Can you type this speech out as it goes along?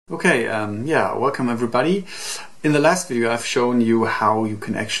Okay, welcome everybody. In the last video I've shown you how you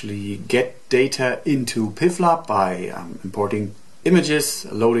can actually get data into PIVlab by importing images,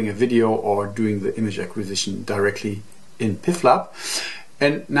 loading a video, or doing the image acquisition directly in PIVlab.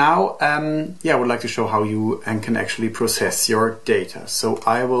 And now I would like to show how you can actually process your data. So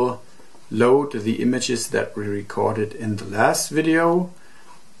I will load the images that we recorded in the last video.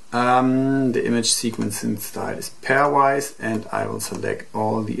 The image sequencing style is pairwise, and I will select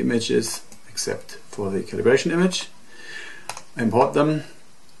all the images except for the calibration image, import them,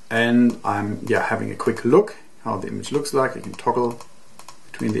 and I'm having a quick look how the image looks like. I can toggle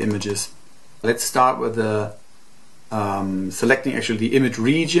between the images. Let's start with the selecting actually the image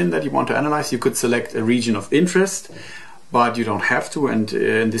region that you want to analyze. You could select a region of interest, but you don't have to, and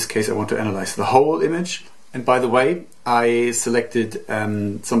in this case I want to analyze the whole image. And by the way, I selected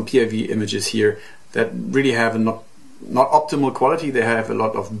some PIV images here that really have a not optimal quality. They have a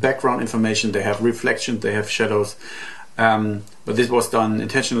lot of background information, they have reflection, they have shadows. But this was done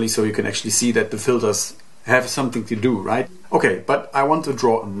intentionally so you can actually see that the filters have something to do, right? Okay, but I want to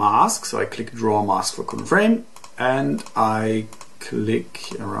draw a mask, so I click Draw Mask for current frame, and I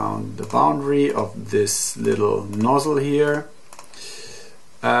click around the boundary of this little nozzle here.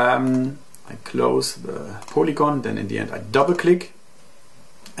 I close the polygon, then in the end I double click,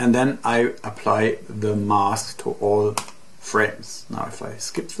 and then I apply the mask to all frames. Now if I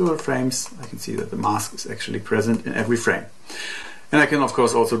skip through the frames, I can see that the mask is actually present in every frame. And I can of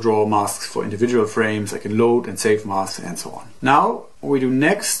course also draw masks for individual frames. I can load and save masks and so on. Now what we do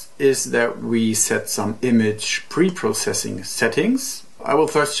next is that we set some image pre-processing settings. I will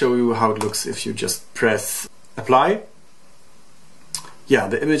first show you how it looks if you just press apply.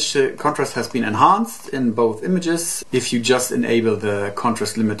 The image contrast has been enhanced in both images. If you just enable the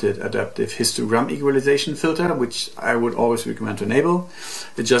contrast limited adaptive histogram equalization filter, which I would always recommend to enable,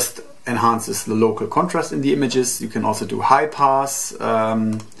 it just enhances the local contrast in the images. You can also do high pass,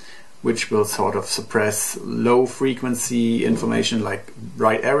 which will sort of suppress low frequency information like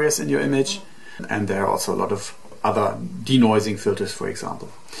bright areas in your image. And there are also a lot of other denoising filters, for example.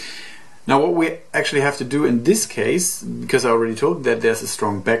 Now what we actually have to do in this case, because I already told that there's a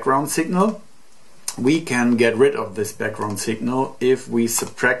strong background signal, we can get rid of this background signal if we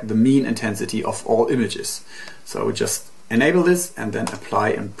subtract the mean intensity of all images. So we just enable this and then apply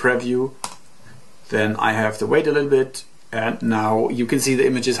and preview. Then I have to wait a little bit, and now you can see the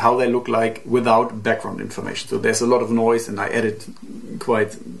images how they look like without background information. So there's a lot of noise, and I added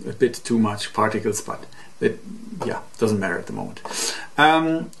quite a bit too much particles, but it doesn't matter at the moment.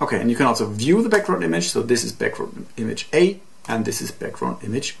 Okay, and you can also view the background image. So this is background image A and this is background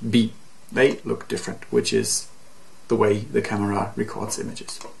image B. They look different, which is the way the camera records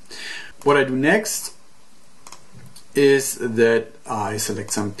images. What I do next is that I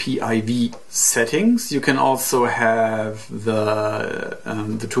select some PIV settings. You can also have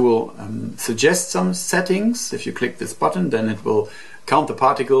the tool suggest some settings. If you click this button, then it will count the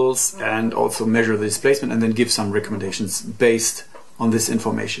particles and also measure the displacement and then give some recommendations based on this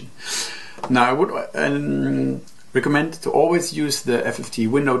information. Now I would recommend to always use the FFT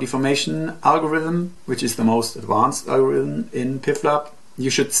window deformation algorithm, which is the most advanced algorithm in PIVlab. You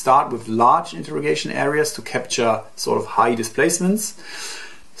should start with large interrogation areas to capture sort of high displacements.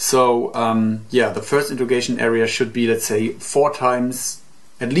 So the first interrogation area should be, let's say,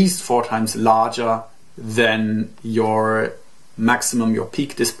 at least four times larger than your maximum, your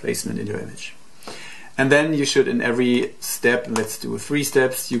peak displacement in your image. And then you should, in every step, let's do 3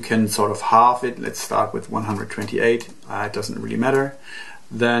 steps, you can sort of halve it. Let's start with 128, it doesn't really matter.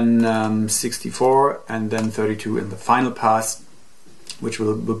 Then 64 and then 32 in the final pass, which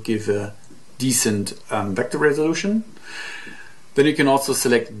will give a decent vector resolution. Then you can also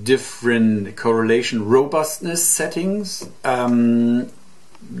select different correlation robustness settings.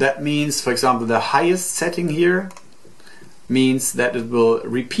 That means, for example, the highest setting here means that it will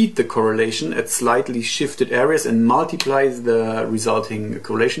repeat the correlation at slightly shifted areas and multiplies the resulting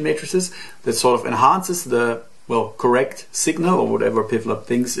correlation matrices. That sort of enhances the correct signal, or whatever PIVlab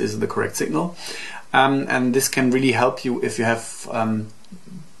thinks is the correct signal. And this can really help you if you have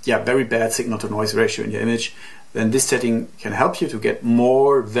very bad signal to noise ratio in your image. Then this setting can help you to get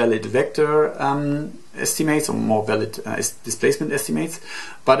more valid vector estimates or more valid displacement estimates,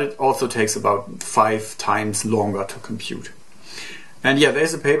 but it also takes about 5 times longer to compute. And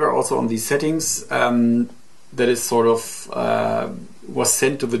there's a paper also on these settings that is sort of was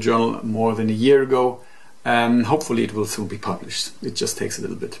sent to the journal more than a year ago. Hopefully it will soon be published. It just takes a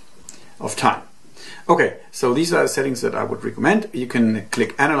little bit of time. Okay, so these are the settings that I would recommend. You can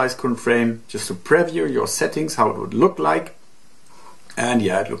click Analyze Current Frame just to preview your settings, how it would look like. And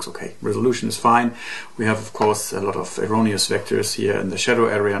yeah, it looks okay. Resolution is fine. We have, of course, a lot of erroneous vectors here in the shadow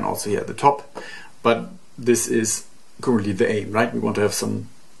area and also here at the top. But this is currently the aim, right? We want to have some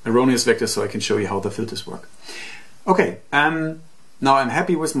erroneous vectors so I can show you how the filters work. Okay, now I'm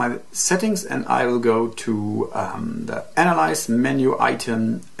happy with my settings, and I will go to the Analyze menu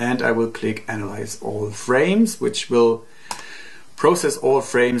item, and I will click Analyze all frames, which will process all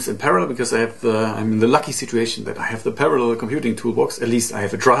frames in parallel, because I'm in the lucky situation that I have the parallel computing toolbox. At least I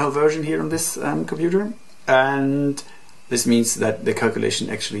have a trial version here on this computer, and this means that the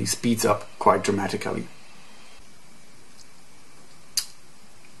calculation actually speeds up quite dramatically.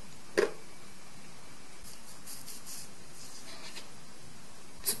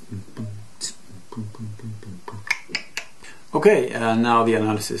 Okay, now the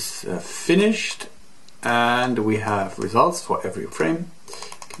analysis finished, and we have results for every frame.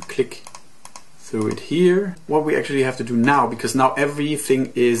 You can click through it here. What we actually have to do now, because now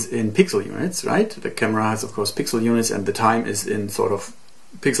everything is in pixel units, right? The camera has, of course, pixel units, and the time is in sort of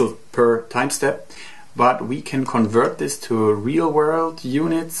pixel per time step. But we can convert this to real world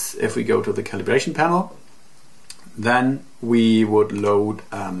units if we go to the calibration panel. Then we would load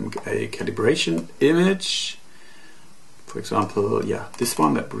a calibration image. For example, yeah, this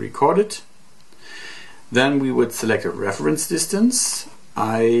one that we recorded. Then we would select a reference distance.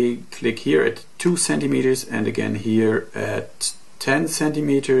 I click here at 2 centimeters and again here at 10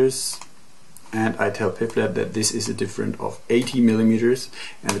 centimeters. And I tell PIVlab that this is a difference of 80 millimeters.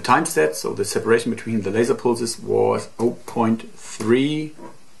 And the time step, so the separation between the laser pulses, was 0.3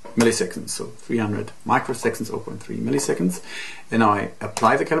 milliseconds. So 300 microseconds, 0.3 milliseconds. And now I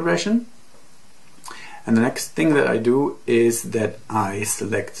apply the calibration. And the next thing that I do is that I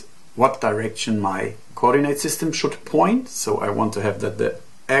select what direction my coordinate system should point. So I want to have that the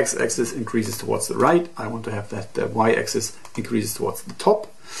x-axis increases towards the right. I want to have that the y-axis increases towards the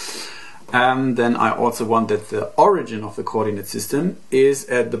top. And then I also want that the origin of the coordinate system is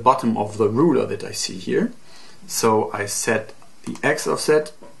at the bottom of the ruler that I see here. So I set the x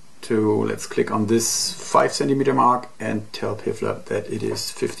offset to, let's click on this 5 centimeter mark and tell PIVlab that it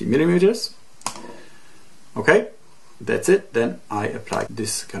is 50 millimeters. Okay, that's it. Then I apply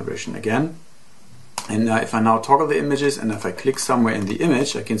this calibration again. And if I now toggle the images and if I click somewhere in the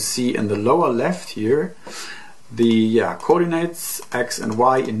image, I can see in the lower left here the coordinates x and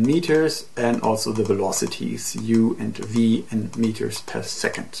y in meters, and also the velocities u and v in meters per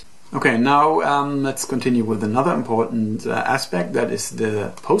second. Okay, now let's continue with another important aspect, that is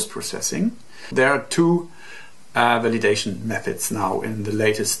the post-processing. There are two validation methods now in the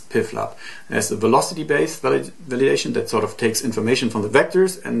latest PIVlab. There's the velocity-based validation that sort of takes information from the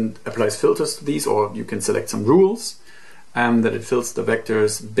vectors and applies filters to these, or you can select some rules that it fills the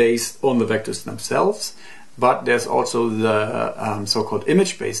vectors based on the vectors themselves. But there's also the so-called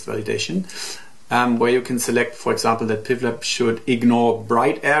image-based validation, where you can select, for example, that PIVlab should ignore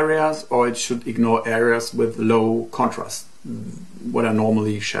bright areas or it should ignore areas with low contrast, what are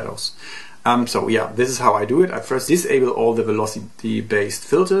normally shadows. So yeah, this is how I do it. I first disable all the velocity-based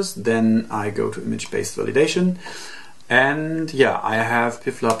filters, then I go to image-based validation, and yeah, I have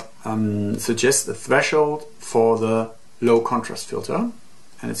PIVlab suggest a threshold for the low contrast filter,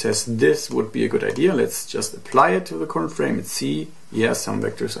 and it says this would be a good idea. Let's just apply it to the current frame and see. Yes, some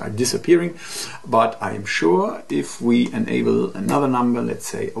vectors are disappearing, but I am sure if we enable another number, let's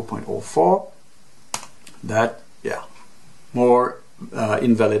say 0.04, that yeah, more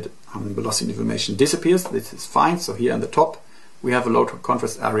invalid velocity information disappears. This is fine. So here on the top we have a low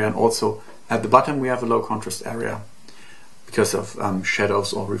contrast area, and also at the bottom we have a low contrast area because of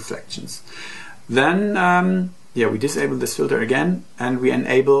shadows or reflections. Then yeah, we disable this filter again, and we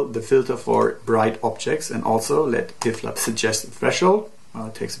enable the filter for bright objects, and also let PIVlab suggest a threshold.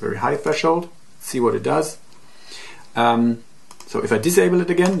 It takes a very high threshold. See what it does. So if I disable it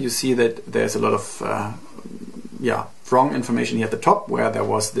again, you see that there's a lot of wrong information here at the top, where there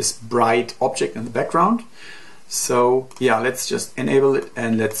was this bright object in the background. So yeah, let's just enable it,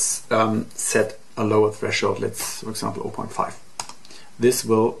 and let's set a lower threshold. Let's, for example, 0.5. This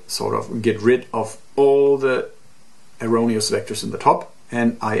will sort of get rid of all the erroneous vectors in the top,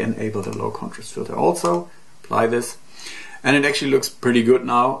 and I enable the low contrast filter also. Apply this, and it actually looks pretty good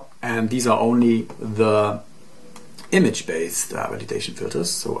now. And these are only the image-based validation filters.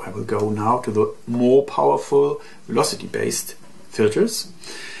 So I will go now to the more powerful velocity-based filters.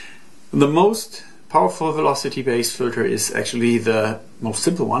 The most powerful velocity-based filter is actually the most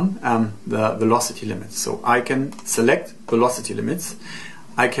simple one, the velocity limits. So I can select velocity limits.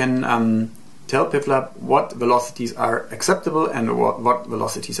 I can tell PIVlab what velocities are acceptable and what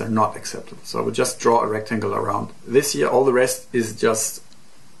velocities are not acceptable. So I will just draw a rectangle around this here. All the rest is just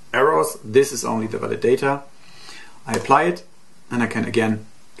errors. This is only the valid data. I apply it, and I can again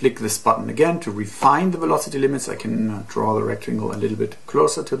click this button again to refine the velocity limits. I can draw the rectangle a little bit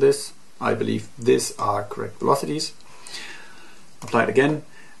closer to this. I believe these are correct velocities. Apply it again.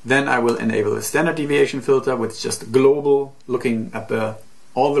 Then I will enable a standard deviation filter, which is just global, looking at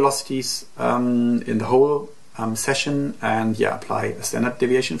all velocities in the whole session, and yeah, apply a standard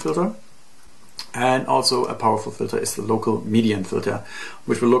deviation filter. And also a powerful filter is the local median filter,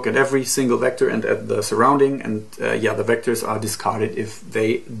 which will look at every single vector and at the surrounding, and yeah, the vectors are discarded if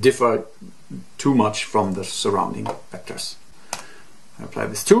they differ too much from the surrounding vectors. I apply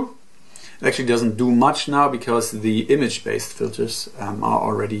this too. It actually doesn't do much now because the image-based filters are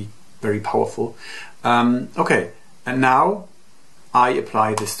already very powerful. Okay, and now I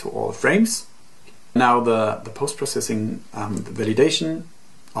apply this to all frames. Now the post-processing, the validation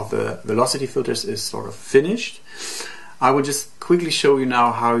of the velocity filters is sort of finished. I will just quickly show you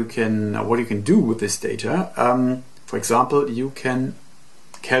now how you can, what you can do with this data. For example, you can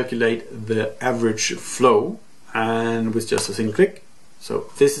calculate the average flow, and with just a single click. So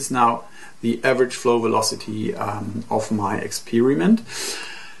this is now the average flow velocity of my experiment.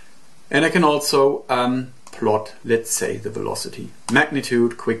 And I can also plot, let's say, the velocity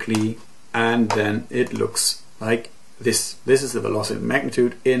magnitude quickly, and then it looks like this. This is the velocity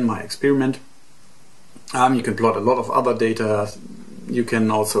magnitude in my experiment. You can plot a lot of other data. You can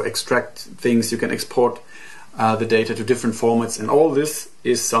also extract things. You can export the data to different formats, and all this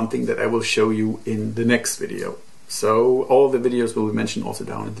is something that I will show you in the next video. So all the videos will be mentioned also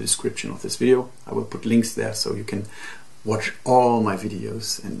down in the description of this video. I will put links there so you can watch all my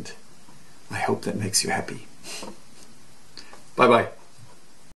videos, and I hope that makes you happy. Bye bye.